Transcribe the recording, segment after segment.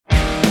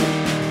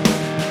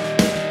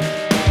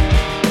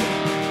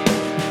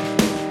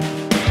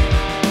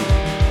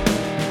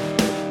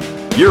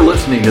You're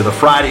listening to the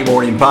Friday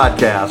Morning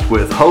Podcast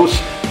with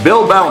hosts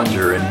Bill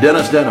Ballinger and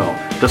Dennis Deno,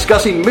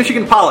 discussing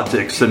Michigan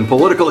politics and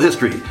political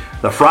history.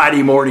 The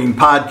Friday Morning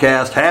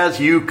Podcast has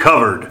you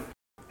covered.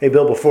 Hey,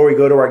 Bill, before we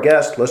go to our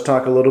guest, let's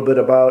talk a little bit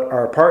about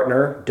our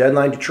partner,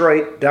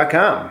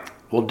 DeadlineDetroit.com.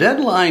 Well,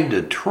 Deadline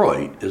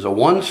Detroit is a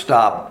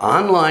one-stop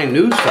online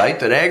news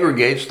site that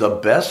aggregates the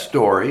best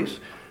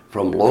stories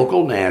from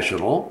local,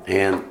 national,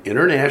 and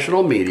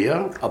international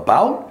media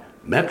about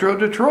Metro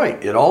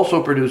Detroit. It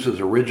also produces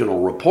original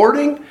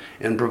reporting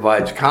and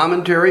provides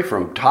commentary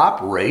from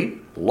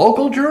top-rate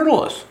local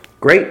journalists.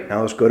 Great.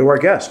 Now let's go to our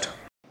guest.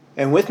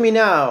 And with me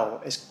now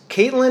is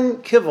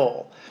Katelyn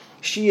Kivel.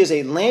 She is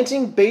a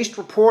Lansing-based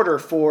reporter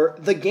for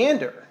The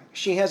Gander.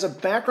 She has a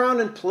background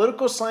in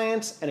political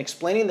science and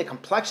explaining the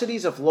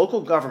complexities of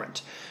local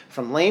government,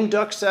 from lame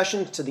duck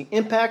sessions to the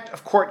impact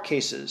of court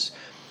cases.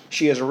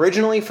 She is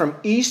originally from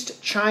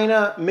East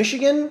China,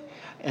 Michigan,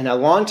 and a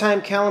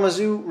longtime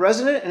Kalamazoo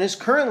resident, and is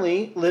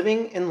currently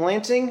living in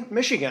Lansing,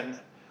 Michigan.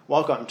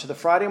 Welcome to the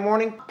Friday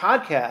Morning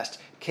Podcast,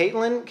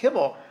 Katelyn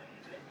Kivel.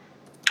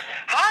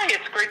 Hi,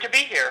 it's great to be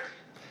here.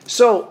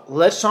 So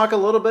let's talk a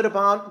little bit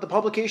about the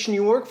publication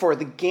you work for,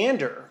 The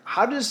Gander.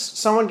 How does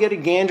someone get a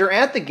gander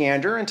at The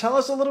Gander? And tell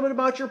us a little bit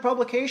about your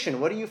publication.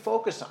 What do you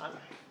focus on?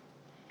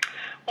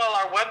 Well,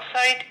 our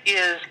website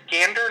is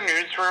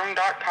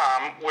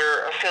gandernewsroom.com.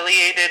 We're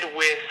affiliated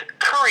with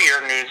Courier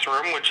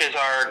Newsroom, which is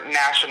our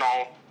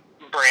national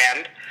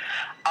brand.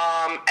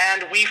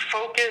 And we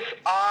focus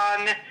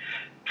on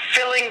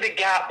filling the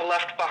gap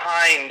left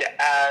behind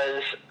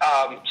as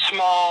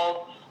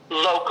small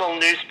local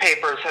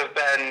newspapers have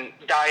been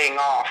dying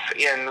off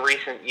in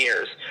recent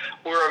years.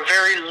 We're a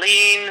very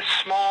lean,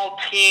 small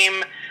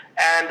team,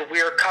 and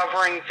we're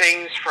covering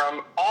things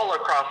from all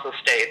across the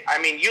state.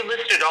 I mean, you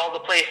listed all the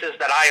places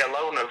that I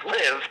alone have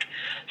lived.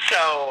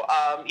 So,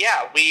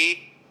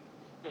 we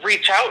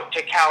reach out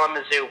to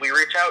Kalamazoo, we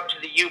reach out to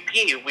the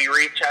UP, we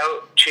reach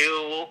out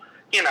to,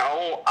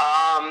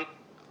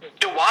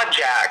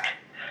 Dowagiac.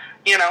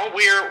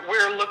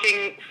 We're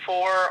looking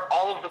for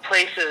all of the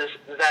places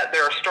that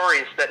there are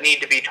stories that need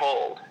to be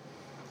told.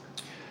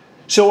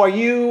 So do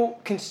you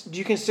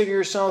consider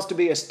yourselves to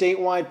be a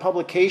statewide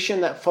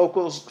publication that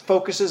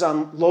focuses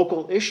on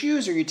local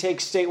issues, or you take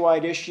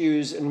statewide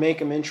issues and make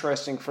them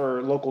interesting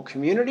for local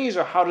communities,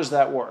 or how does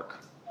that work?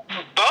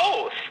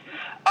 Both.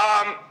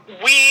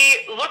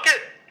 We look at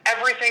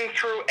everything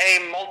through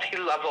a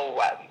multi-level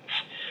lens.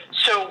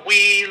 So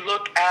we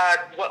look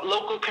at what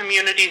local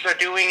communities are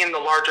doing in the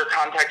larger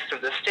context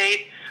of the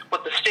state,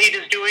 what the state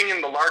is doing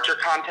in the larger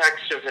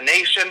context of the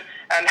nation,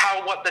 and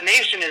how what the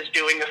nation is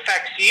doing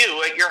affects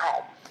you at your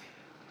home.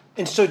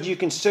 And so do you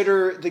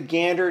consider the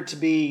Gander to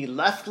be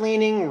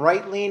left-leaning,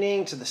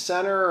 right-leaning, to the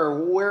center, or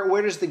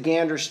where does the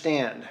Gander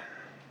stand?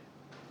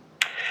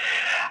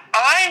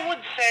 I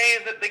would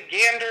say that the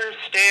Gander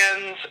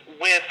stands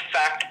with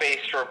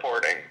fact-based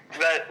reporting,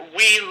 that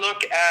we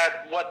look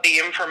at what the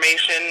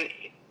information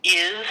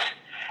is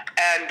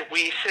and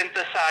we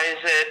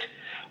synthesize it.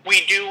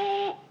 We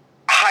do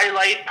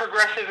highlight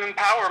progressive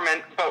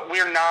empowerment, but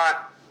we're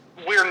not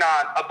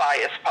a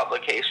biased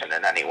publication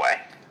in any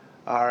way.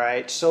 All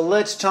right, so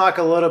let's talk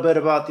a little bit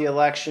about the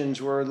elections.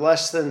 We're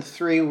less than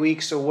 3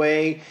 weeks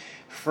away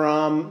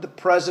from the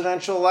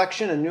presidential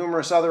election and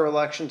numerous other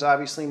elections,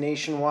 obviously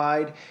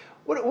nationwide.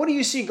 What do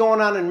you see going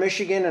on in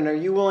Michigan, and are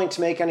you willing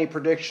to make any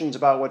predictions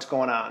about what's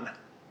going on?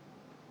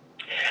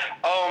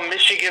 Oh,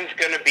 Michigan's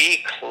going to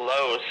be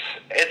close.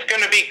 It's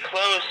going to be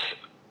close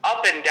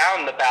up and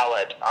down the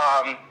ballot.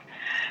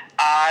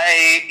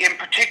 I, in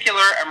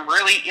particular, am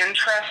really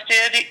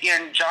interested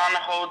in John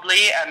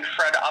Hoadley and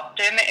Fred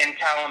Upton in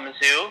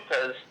Kalamazoo,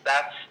 because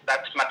that's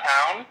my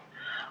town.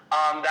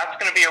 That's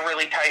going to be a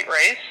really tight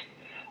race.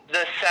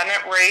 The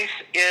Senate race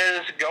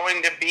is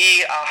going to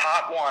be a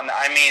hot one.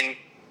 I mean,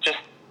 just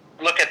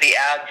look at the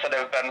ads that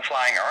have been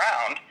flying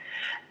around.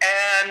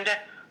 And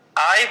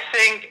I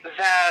think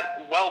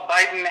that while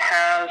Biden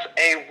has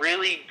a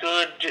really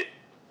good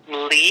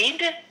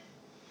lead,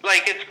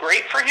 like it's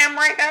great for him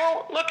right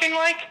now, looking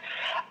like,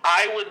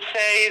 I would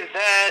say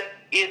that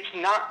it's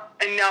not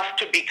enough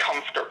to be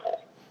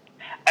comfortable.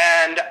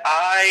 And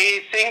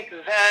I think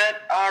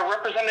that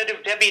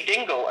Representative Debbie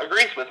Dingell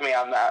agrees with me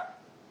on that.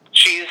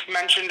 She's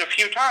mentioned a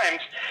few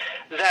times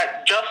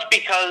that just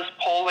because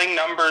polling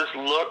numbers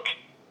look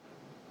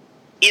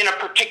in a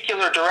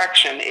particular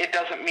direction, it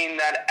doesn't mean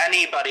that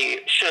anybody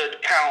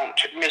should count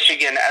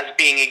Michigan as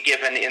being a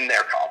given in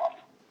their column.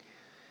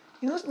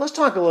 Let's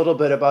talk a little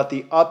bit about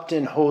the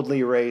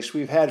Upton-Hoadley race.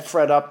 We've had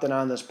Fred Upton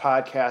on this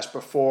podcast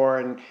before,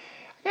 and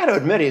I got to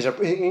admit,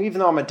 even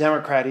though I'm a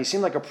Democrat, he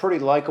seemed like a pretty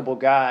likable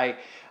guy.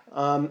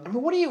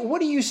 What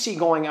do you see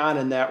going on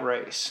in that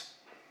race?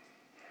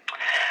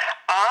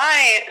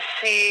 I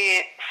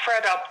see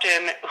Fred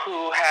Upton,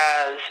 who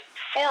has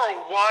for a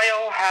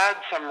while had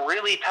some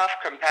really tough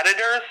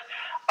competitors,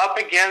 up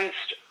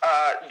against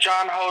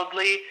John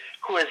Hoadley,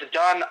 who has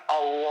done a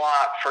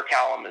lot for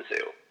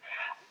Kalamazoo.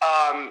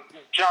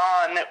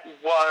 John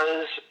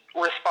was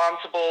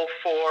responsible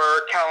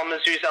for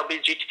Kalamazoo's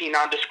LGBT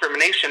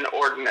non-discrimination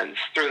ordinance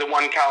through the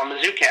One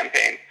Kalamazoo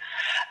campaign.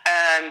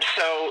 And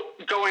so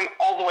going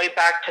all the way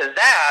back to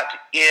that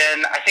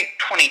in, I think,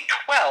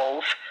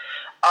 2012,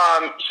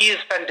 he's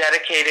been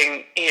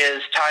dedicating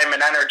his time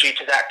and energy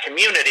to that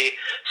community.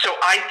 So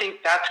I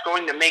think that's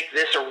going to make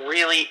this a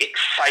really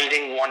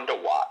exciting one to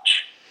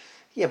watch.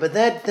 Yeah, but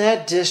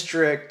that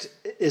district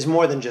is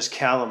more than just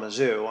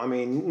Kalamazoo. I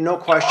mean, no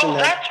question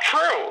that... that's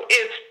true.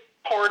 It's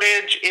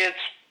Portage, it's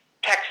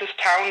Texas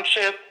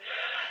Township.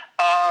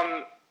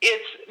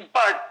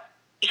 But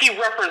he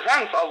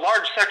represents a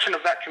large section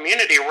of that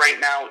community right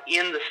now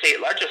in the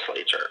state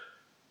legislature.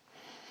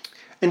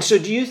 And so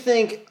do you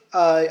think,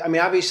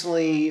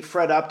 obviously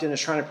Fred Upton is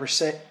trying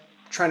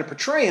to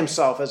portray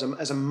himself as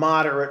a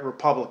moderate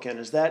Republican.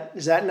 Is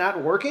that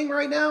not working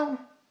right now?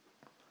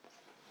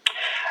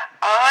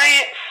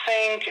 I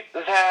think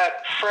that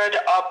Fred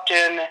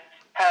Upton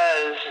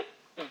has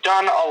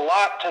done a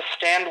lot to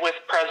stand with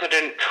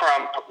President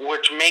Trump,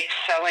 which makes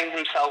selling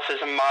himself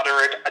as a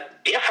moderate a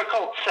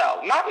difficult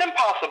sell, not an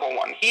impossible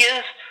one. He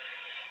is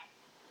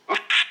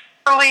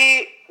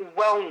fairly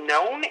well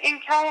known in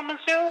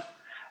Kalamazoo,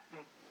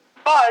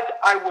 but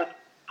I would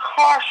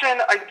caution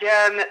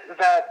again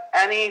that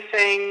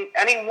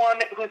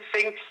anyone who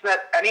thinks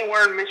that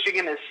anywhere in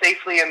Michigan is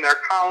safely in their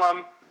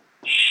column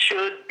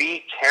should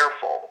be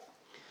careful,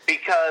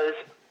 because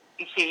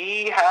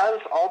he has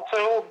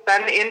also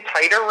been in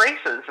tighter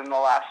races in the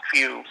last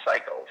few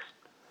cycles.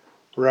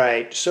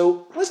 Right.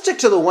 So let's stick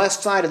to the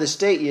west side of the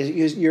state.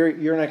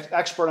 You're an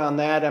expert on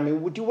that. I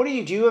mean, do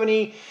you have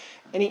any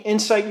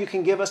insight you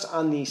can give us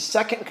on the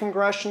second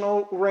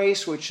congressional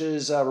race, which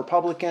is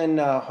Republican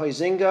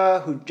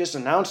Huizinga, who just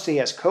announced he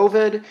has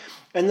COVID,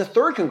 and the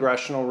third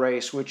congressional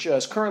race, which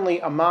is currently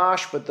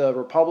Amash, but the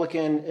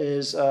Republican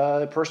is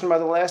a person by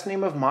the last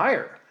name of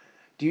Meyer.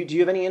 Do you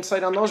have any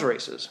insight on those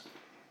races?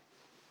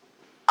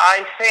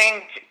 I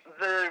think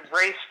the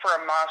race for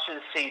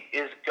Amash's seat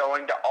is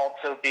going to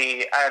also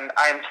be, and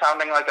I'm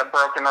sounding like a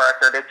broken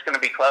record, it's going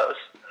to be close.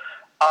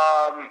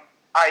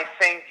 I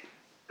think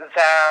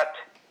that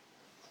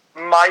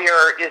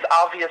Meyer is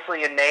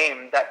obviously a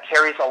name that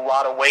carries a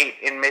lot of weight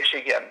in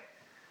Michigan.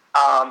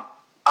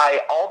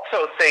 I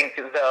also think,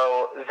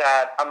 though,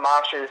 that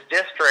Amash's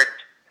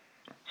district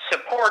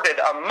supported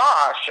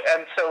Amash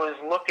and so is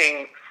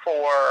looking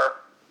for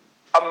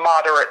a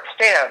moderate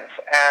stance.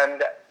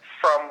 And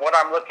from what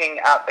I'm looking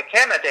at the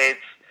candidates,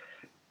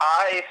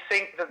 I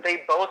think that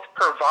they both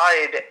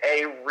provide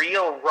a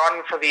real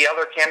run for the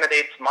other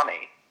candidates'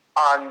 money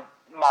on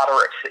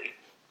moderacy.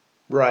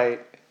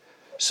 Right.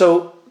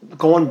 So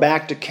going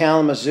back to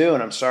Kalamazoo,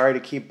 and I'm sorry to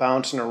keep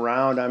bouncing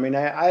around, I mean,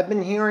 I've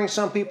been hearing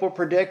some people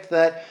predict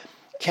that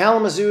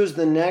Kalamazoo is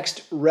the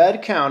next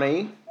red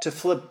county to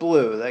flip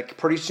blue, that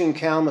pretty soon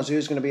Kalamazoo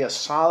is going to be a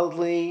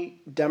solidly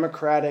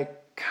Democratic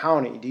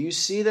county. Do you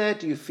see that?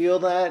 Do you feel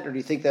that? Or do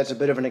you think that's a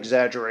bit of an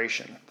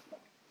exaggeration?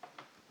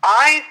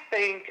 I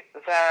think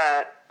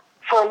that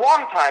for a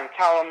long time,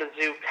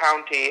 Kalamazoo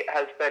County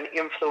has been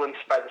influenced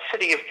by the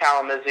city of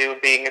Kalamazoo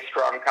being a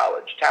strong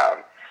college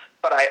town.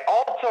 But I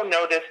also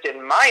noticed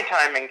in my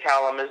time in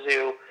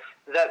Kalamazoo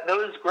that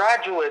those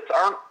graduates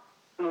aren't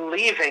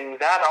leaving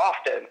that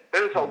often.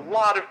 There's a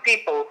lot of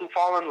people who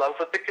fall in love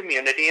with the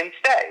community and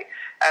stay.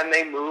 And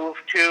they move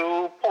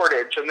to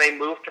Portage, and they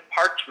move to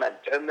Parchment,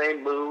 and they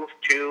move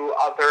to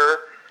other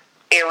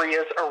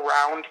areas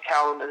around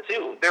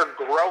Kalamazoo. They're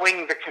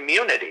growing the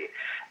community.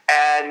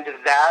 And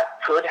that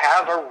could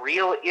have a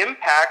real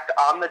impact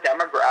on the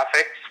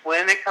demographics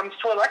when it comes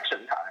to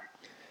election time.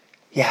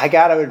 Yeah, I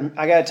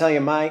gotta tell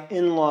you, my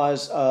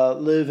in-laws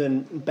live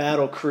in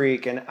Battle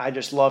Creek, and I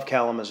just love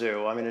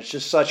Kalamazoo. I mean, it's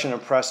just such an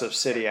impressive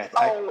city.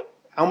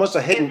 Almost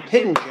a hidden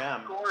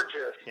gem.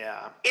 Gorgeous.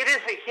 Yeah. It is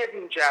a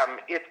hidden gem.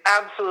 It's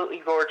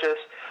absolutely gorgeous.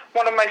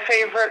 One of my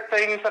favorite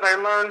things that I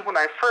learned when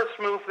I first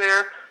moved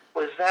there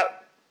was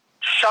that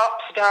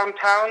shops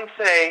downtown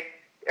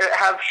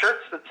have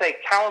shirts that say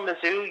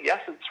Kalamazoo,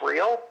 yes, it's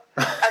real.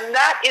 And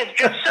that is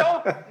just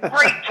so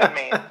great to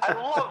me. I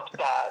loved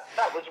that.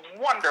 That was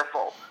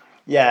wonderful.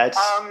 Yeah, it's...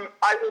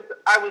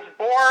 I was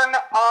born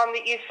on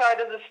the east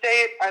side of the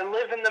state. I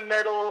live in the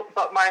middle,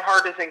 but my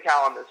heart is in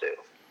Kalamazoo.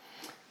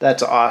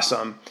 That's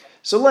awesome.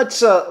 So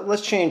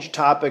let's change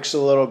topics a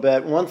little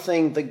bit. One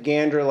thing that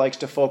Gander likes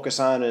to focus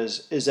on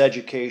is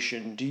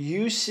education. Do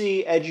you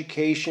see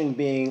education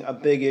being a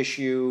big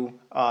issue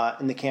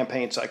in the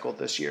campaign cycle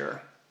this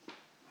year?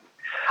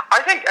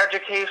 I think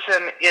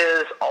education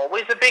is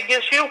always a big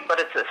issue, but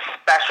it's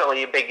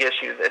especially a big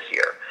issue this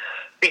year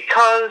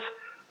because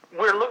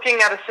we're looking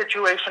at a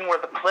situation where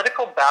the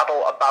political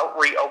battle about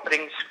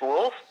reopening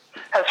schools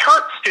has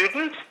hurt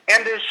students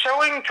and is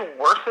showing to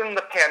worsen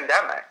the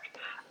pandemic.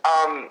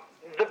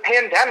 The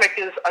pandemic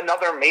is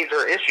another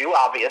major issue,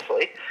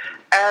 obviously,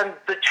 and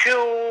the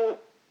two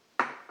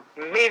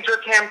major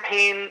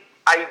campaign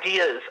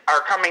ideas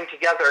are coming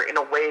together in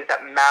a way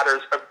that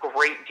matters a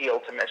great deal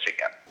to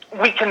Michigan.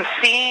 We can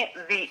see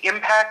the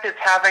impact it's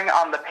having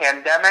on the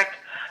pandemic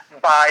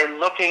by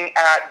looking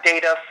at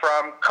data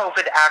from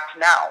COVID Act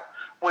Now,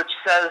 which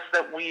says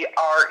that we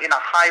are in a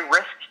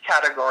high-risk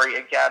category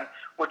again,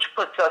 which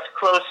puts us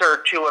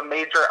closer to a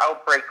major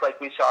outbreak like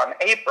we saw in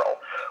April.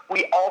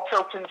 We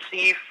also can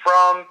see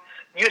from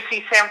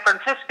UC San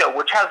Francisco,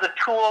 which has a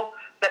tool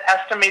that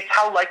estimates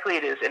how likely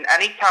it is in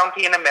any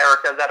county in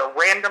America that a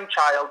random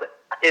child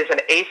is an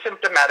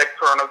asymptomatic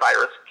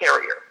coronavirus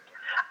carrier.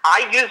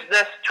 I used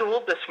this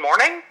tool this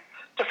morning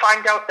to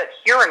find out that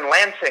here in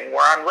Lansing,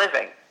 where I'm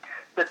living,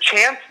 the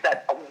chance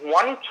that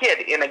one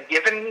kid in a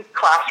given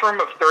classroom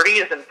of 30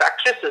 is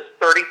infectious is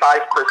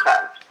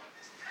 35%.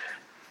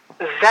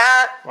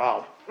 That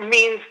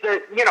means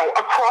that,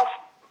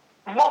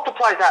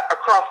 multiply that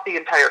across the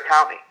entire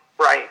county,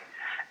 right?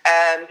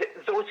 And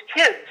those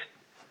kids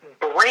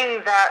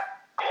bring that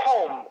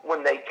home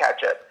when they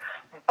catch it.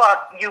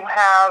 But you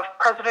have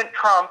President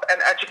Trump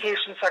and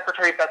Education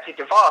Secretary Betsy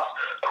DeVos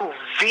who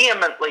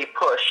vehemently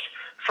pushed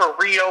for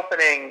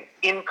reopening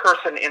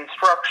in-person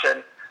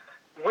instruction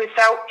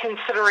without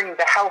considering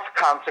the health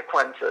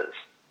consequences,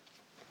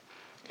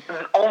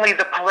 only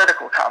the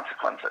political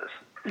consequences.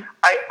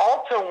 I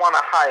also want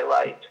to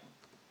highlight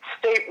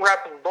State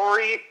Rep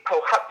Lori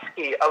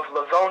Pohutsky of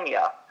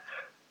Livonia,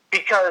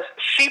 because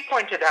she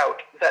pointed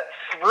out that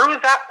through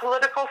that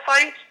political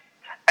fight,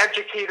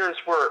 educators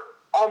were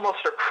almost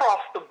across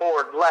the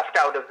board left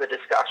out of the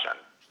discussion.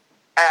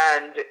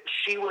 And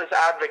she was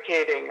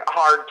advocating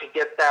hard to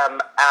get them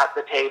at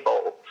the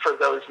table for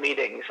those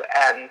meetings.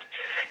 And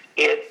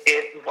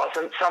it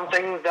wasn't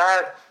something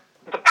that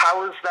the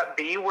powers that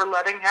be were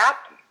letting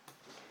happen.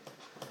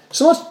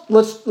 So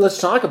let's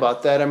talk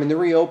about that. I mean, the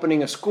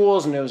reopening of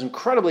schools, and it was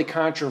incredibly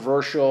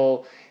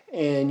controversial.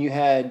 And you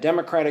had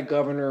Democratic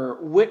Governor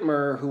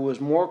Whitmer, who was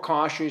more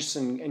cautious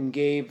and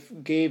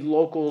gave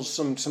locals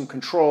some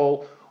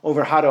control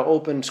over how to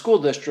open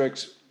school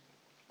districts.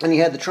 And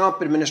you had the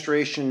Trump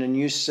administration, and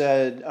you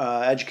said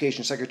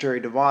Education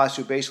Secretary DeVos,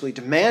 who basically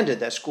demanded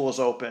that schools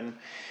open.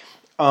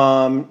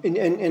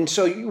 And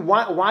so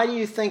why do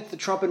you think the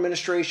Trump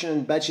administration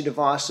and Betsy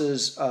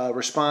DeVos's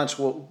response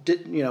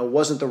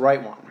wasn't the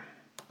right one?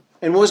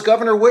 And was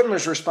Governor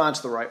Whitmer's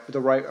response the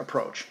right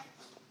approach?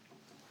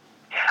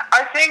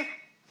 I think,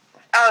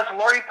 as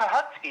Lori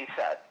Pohutsky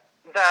said,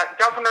 that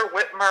Governor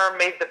Whitmer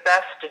made the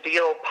best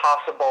deal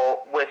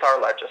possible with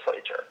our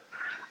legislature.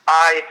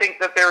 I think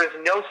that there is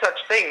no such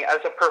thing as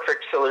a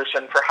perfect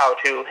solution for how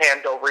to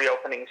handle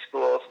reopening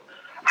schools.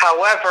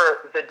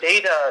 However, the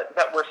data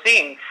that we're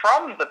seeing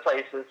from the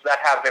places that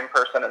have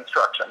in-person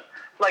instruction,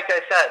 like I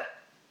said,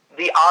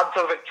 the odds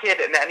of a kid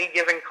in any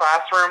given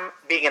classroom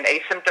being an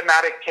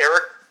asymptomatic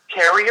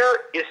carrier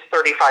is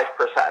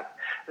 35%.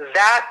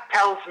 That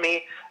tells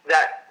me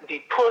that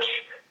the push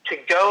to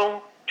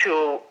go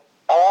to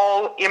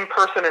all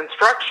in-person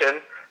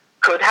instruction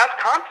could have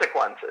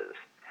consequences,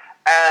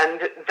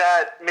 and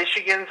that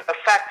Michigan's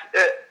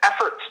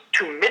efforts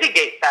to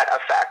mitigate that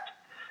effect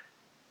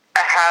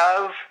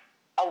have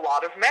a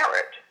lot of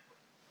merit.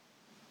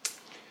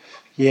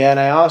 Yeah, and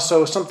I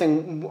also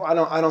something I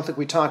don't think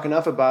we talk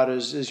enough about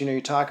is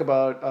you talk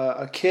about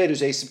a kid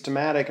who's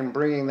asymptomatic and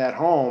bringing that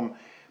home,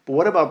 but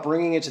what about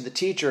bringing it to the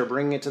teacher,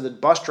 bringing it to the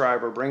bus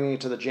driver, bringing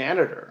it to the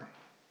janitor?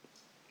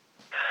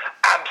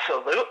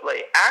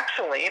 Absolutely.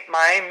 Actually,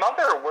 my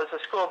mother was a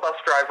school bus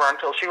driver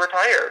until she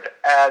retired,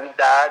 and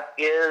that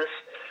is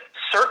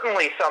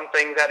certainly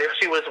something that if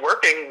she was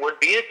working would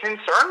be a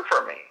concern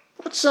for me.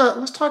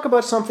 Let's talk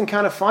about something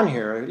kind of fun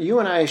here. You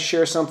and I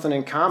share something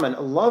in common,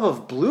 a love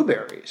of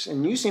blueberries,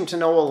 and you seem to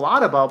know a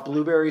lot about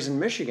blueberries in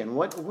Michigan.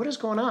 What is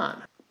going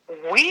on?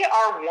 We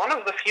are one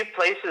of the few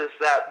places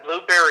that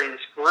blueberries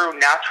grew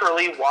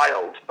naturally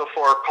wild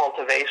before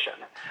cultivation.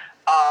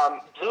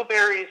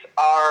 Blueberries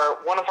are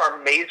one of our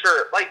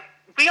major,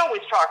 we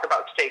always talk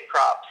about state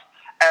crops,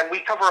 and we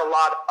cover a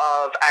lot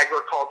of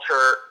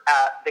agriculture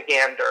at the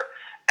Gander.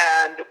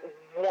 And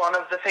one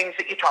of the things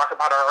that you talk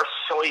about are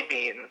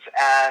soybeans,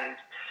 and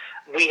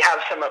we have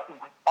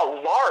a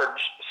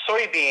large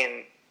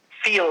soybean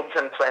fields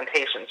and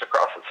plantations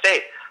across the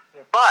state.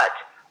 But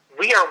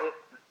we are,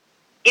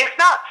 if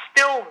not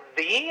still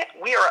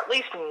we are at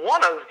least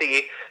one of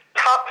the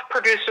top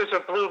producers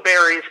of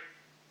blueberries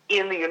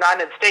in the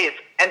United States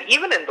and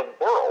even in the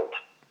world.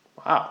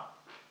 Wow.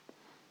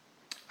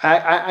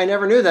 I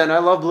never knew that, and I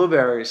love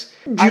blueberries.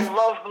 I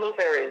love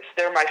blueberries.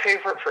 They're my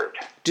favorite fruit.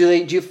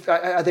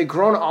 Are they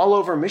grown all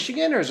over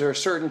Michigan, or is there a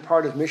certain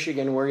part of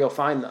Michigan where you'll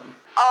find them?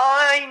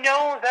 I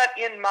know that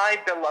in my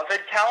beloved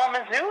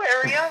Kalamazoo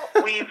area,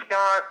 we've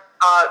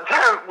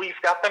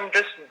got them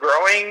just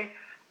growing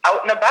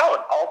out and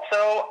about.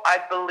 Also, I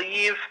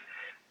believe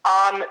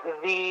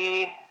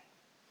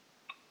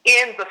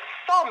in the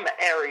Thumb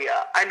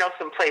area, I know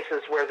some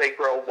places where they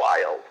grow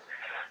wild.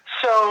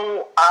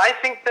 So I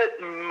think that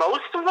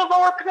most of the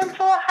Lower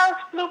Peninsula has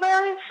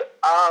blueberries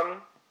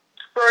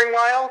growing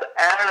wild,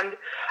 and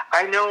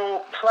I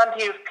know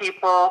plenty of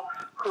people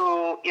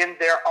who, in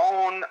their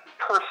own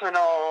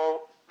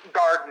personal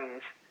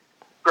gardens,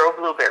 grow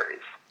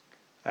blueberries.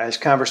 This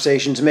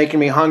conversation's making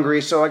me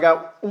hungry, so I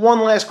got one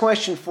last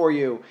question for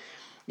you.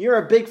 You're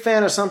a big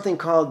fan of something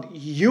called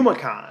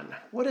Youmacon.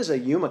 What is a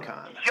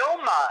Youmacon?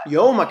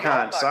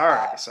 Youmacon.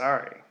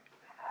 Sorry.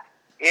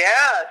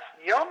 Yes,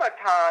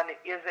 Youmacon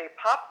is a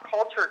pop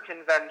culture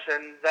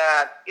convention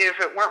that, if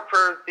it weren't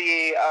for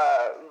the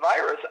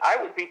virus, I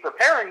would be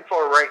preparing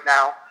for right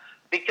now,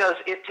 because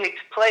it takes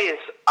place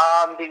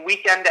on the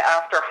weekend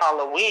after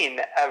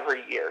Halloween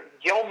every year.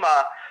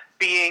 Yoma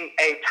being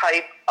a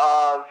type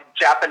of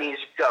Japanese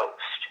ghost.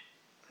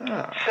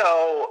 Oh.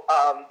 So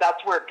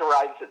that's where it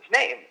derives its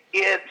name.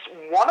 It's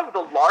one of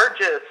the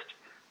largest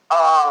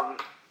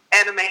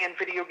anime and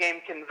video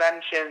game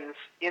conventions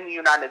in the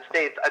United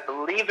States. I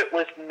believe it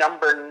was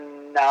number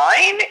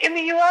 9 in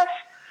the U.S.,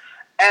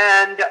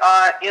 and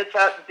it's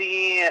at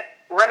the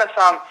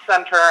Renaissance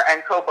Center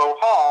and Kobo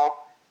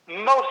Hall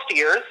most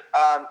years,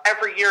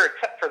 every year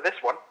except for this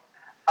one.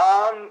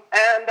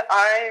 And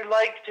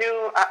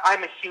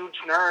I'm a huge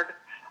nerd.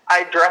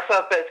 I dress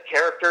up as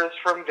characters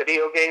from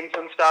video games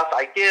and stuff.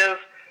 I give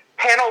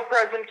panel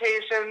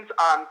presentations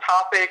on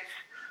topics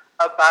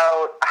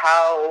about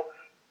how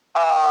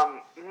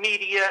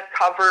media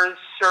covers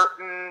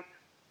certain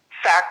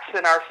facts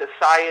in our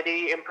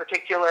society. In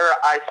particular,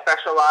 I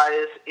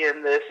specialize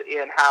in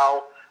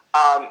how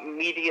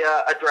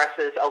media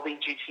addresses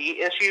LGBT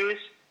issues.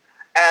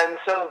 And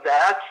so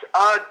that's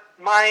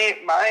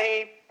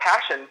my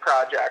passion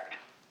project.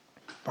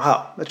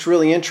 Wow, that's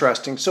really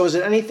interesting. So is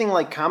it anything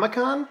like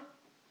Comic-Con?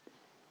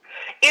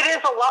 It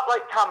is a lot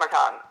like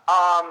Comic-Con.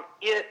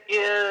 It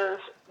is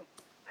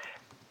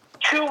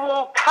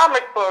to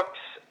comic books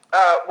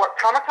what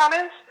Comic-Con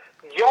is.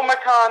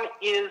 Youmacon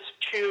is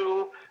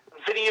to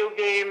video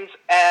games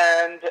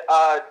and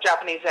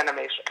Japanese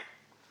animation.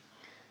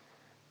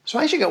 So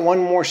I actually got one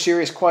more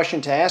serious question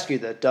to ask you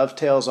that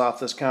dovetails off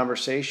this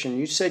conversation.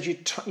 You said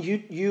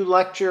you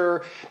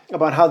lecture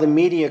about how the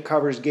media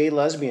covers gay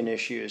lesbian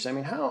issues. I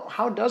mean,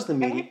 how does the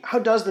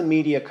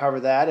media cover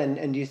that?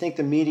 And do you think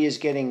the media is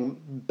getting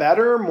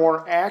better,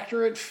 more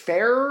accurate,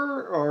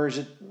 fairer, or is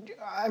it?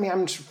 I mean,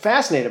 I'm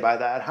fascinated by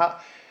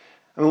that.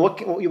 What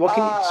can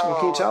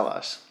you tell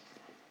us?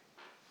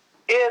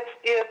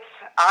 It's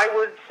I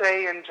would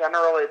say in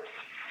general it's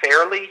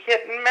fairly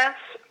hit and miss.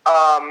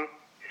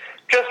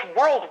 Just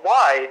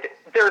worldwide,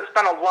 there's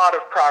been a lot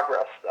of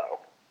progress, though.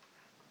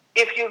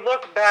 If you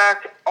look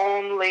back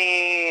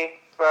only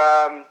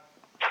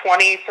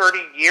 20, 30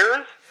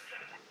 years,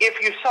 if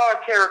you saw a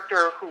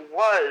character who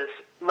was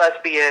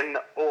lesbian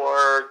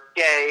or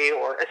gay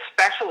or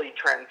especially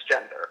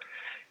transgender,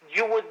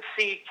 you would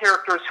see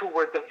characters who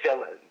were the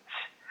villains.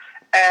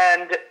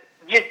 And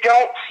you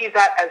don't see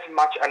that as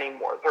much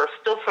anymore. There are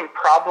still some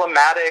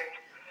problematic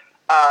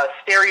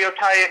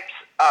stereotypes.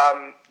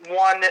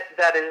 One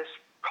that is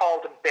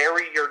called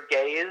bury your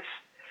gays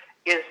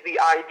is the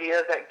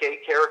idea that gay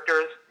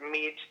characters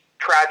meet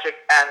tragic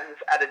ends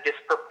at a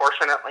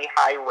disproportionately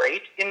high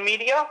rate in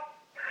media.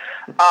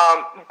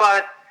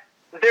 But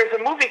there's a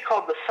movie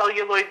called The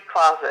Celluloid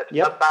Closet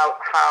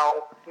about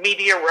how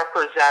media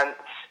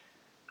represents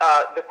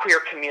the queer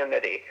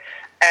community.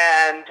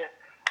 And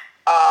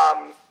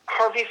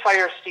Harvey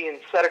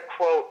Fierstein said a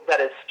quote that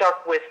has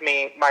stuck with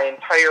me my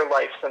entire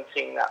life since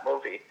seeing that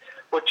movie,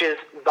 which is,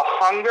 "The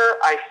hunger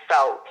I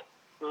felt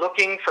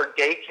looking for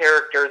gay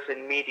characters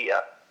in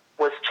media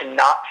was to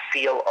not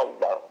feel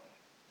alone."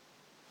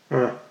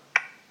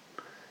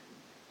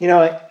 You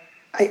know,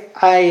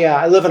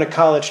 I live in a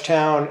college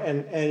town,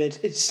 and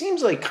it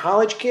seems like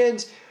college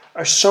kids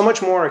are so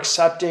much more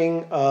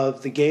accepting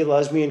of the gay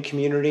lesbian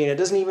community, and it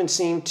doesn't even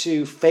seem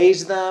to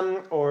faze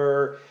them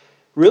or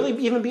really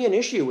even be an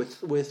issue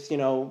with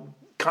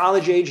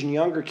college age and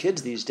younger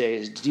kids these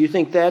days. Do you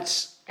think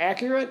that's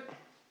accurate?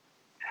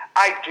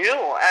 I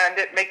do, and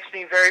it makes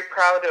me very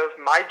proud of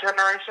my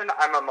generation.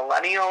 I'm a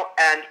millennial,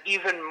 and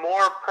even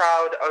more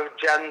proud of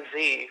Gen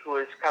Z, who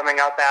is coming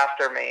up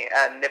after me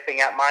and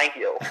nipping at my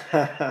heels.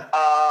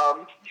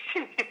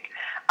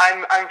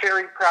 I'm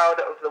very proud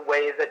of the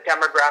way that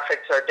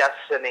demographics are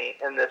destiny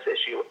in this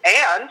issue.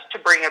 And to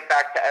bring it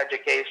back to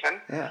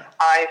education,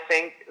 I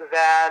think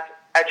that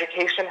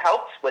education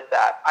helps with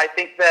that. I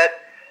think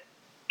that,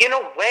 in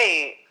a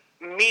way,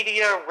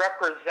 media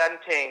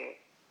representing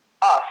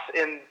us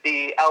in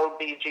the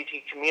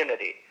LGBT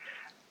community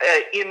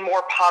in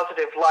more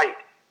positive light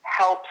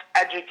helps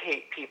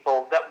educate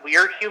people that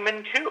we're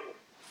human too.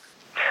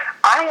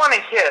 I want to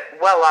hit,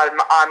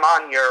 I'm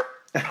on your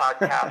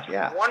podcast,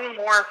 one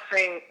more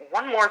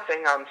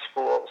thing on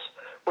schools,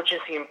 which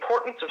is the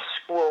importance of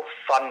school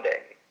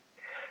funding.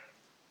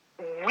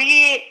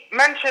 We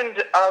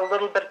mentioned a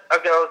little bit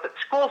ago that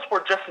schools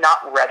were just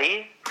not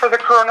ready for the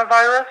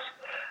coronavirus.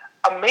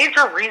 A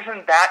major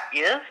reason that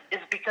is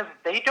because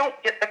they don't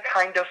get the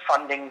kind of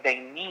funding they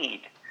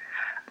need.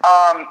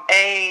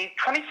 A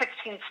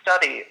 2016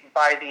 study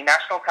by the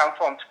National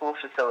Council on School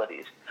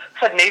Facilities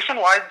said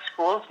nationwide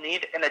schools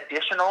need an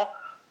additional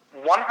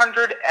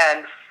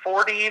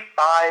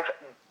 $145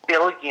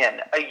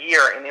 billion a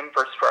year in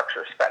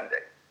infrastructure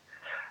spending.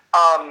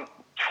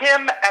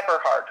 Tim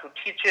Eberhard, who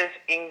teaches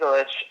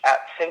English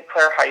at St.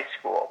 Clair High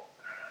School,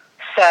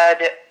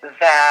 said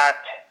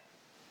that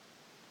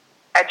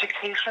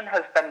education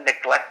has been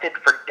neglected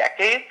for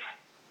decades,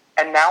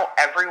 and now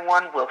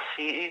everyone will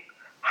see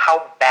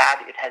how bad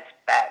it has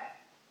been.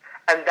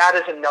 And that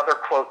is another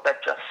quote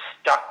that just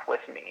stuck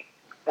with me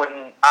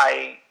when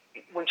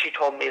she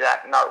told me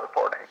that in our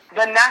reporting.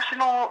 The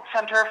National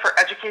Center for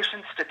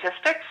Education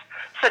Statistics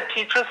said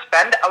teachers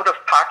spend out of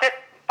pocket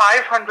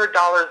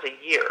 $500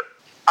 a year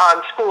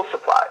on school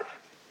supplies.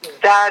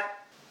 That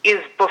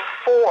is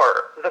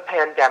before the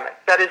pandemic.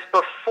 That is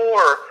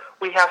before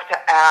we have to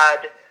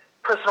add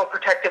personal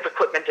protective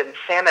equipment and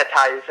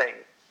sanitizing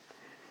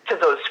to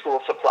those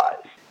school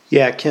supplies.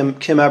 Yeah,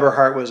 Kim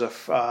Eberhardt was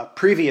a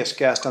previous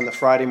guest on the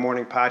Friday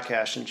Morning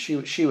Podcast, and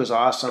she was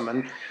awesome.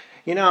 And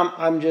you know,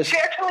 I'm just she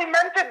actually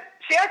mentioned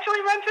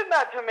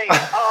that to me.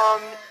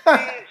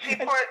 She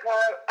put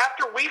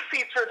after we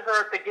featured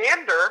her at the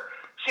Gander,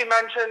 she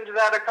mentioned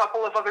that a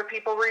couple of other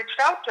people reached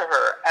out to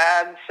her,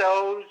 and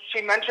so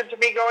she mentioned to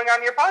me going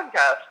on your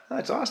podcast.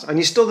 That's awesome, and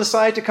you still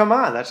decided to come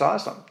on. That's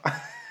awesome.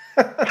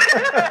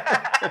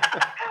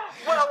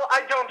 Well,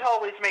 I don't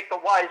always make the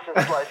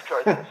wisest life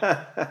choices.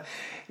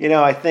 You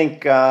know, I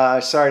think,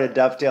 sorry to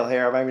dovetail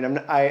here. I mean,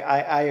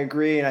 I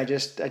agree, and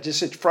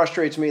it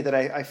frustrates me that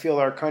I feel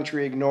our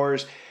country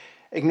ignores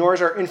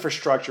our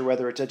infrastructure,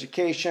 whether it's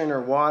education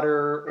or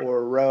water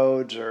or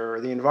roads or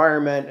the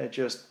environment. It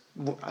just,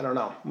 I don't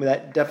know.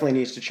 That definitely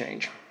needs to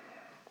change.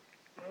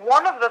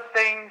 One of the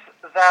things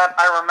that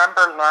I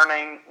remember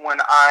learning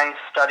when I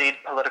studied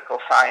political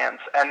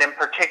science, and in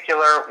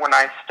particular when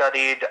I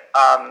studied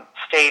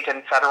state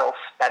and federal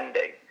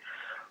spending,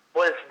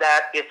 was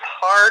that it's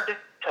hard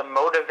to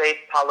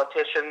motivate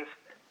politicians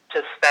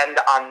to spend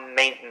on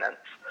maintenance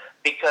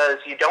because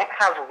you don't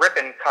have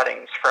ribbon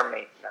cuttings for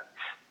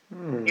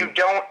maintenance. You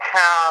don't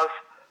have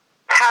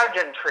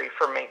pageantry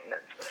for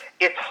maintenance.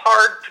 It's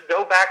hard to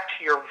go back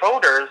to your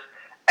voters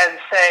and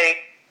say,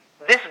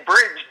 this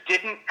bridge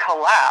didn't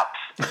collapse,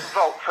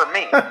 vote for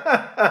me.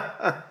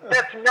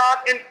 That's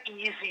not an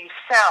easy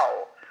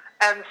sell.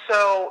 And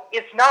so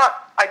it's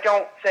not, I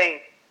don't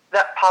think,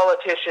 that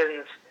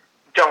politicians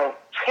don't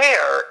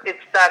care.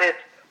 It's that it's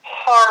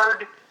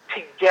hard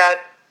to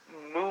get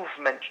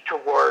movement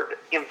toward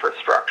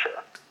infrastructure.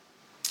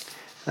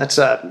 That's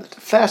a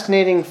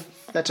fascinating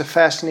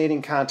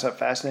concept,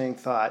 fascinating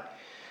thought.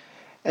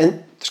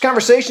 And this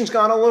conversation's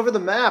gone all over the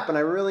map, and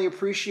I really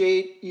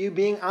appreciate you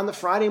being on the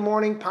Friday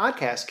Morning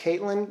Podcast,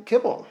 Katelyn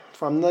Kivel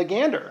from the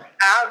Gander.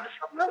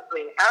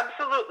 Absolutely.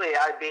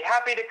 I'd be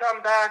happy to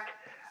come back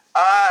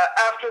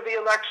after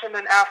the election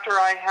and after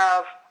I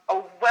have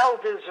a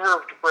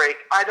well-deserved break.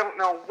 I don't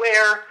know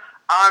where.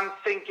 I'm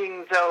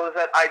thinking, though,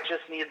 that I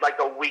just need like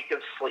a week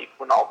of sleep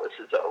when all this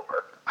is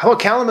over. How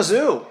about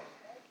Kalamazoo?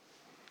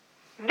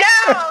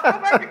 Yeah, go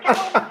back to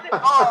Kalamazoo.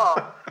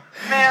 Oh,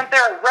 man,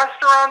 there are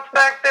restaurants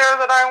back there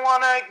that I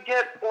want to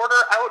get order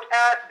out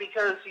at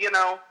because, you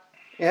know.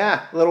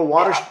 Yeah, Little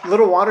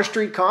Water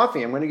Street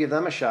Coffee. I'm going to give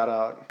them a shout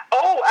out.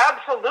 Oh,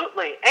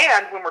 absolutely.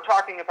 And when we're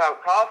talking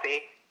about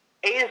coffee,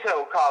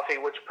 Azo Coffee,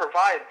 which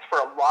provides for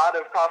a lot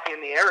of coffee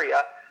in the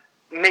area,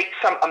 makes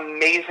some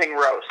amazing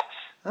roasts.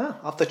 Oh,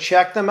 I'll have to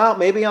check them out.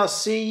 Maybe I'll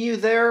see you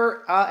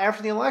there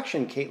after the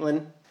election,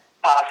 Katelyn.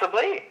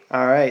 Possibly.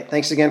 All right.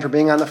 Thanks again for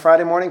being on the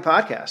Friday Morning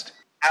Podcast.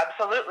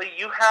 Absolutely.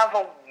 You have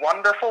a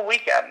wonderful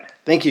weekend.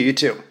 Thank you. You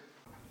too.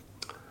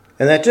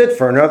 And that's it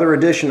for another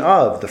edition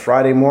of the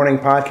Friday Morning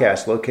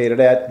Podcast, located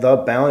at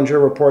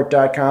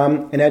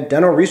theballingerreport.com and at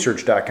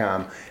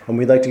dentalresearch.com. And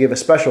we'd like to give a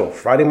special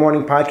Friday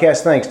Morning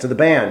Podcast thanks to the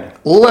band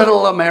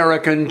Little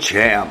American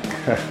Champ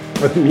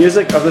for the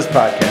music of this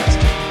podcast.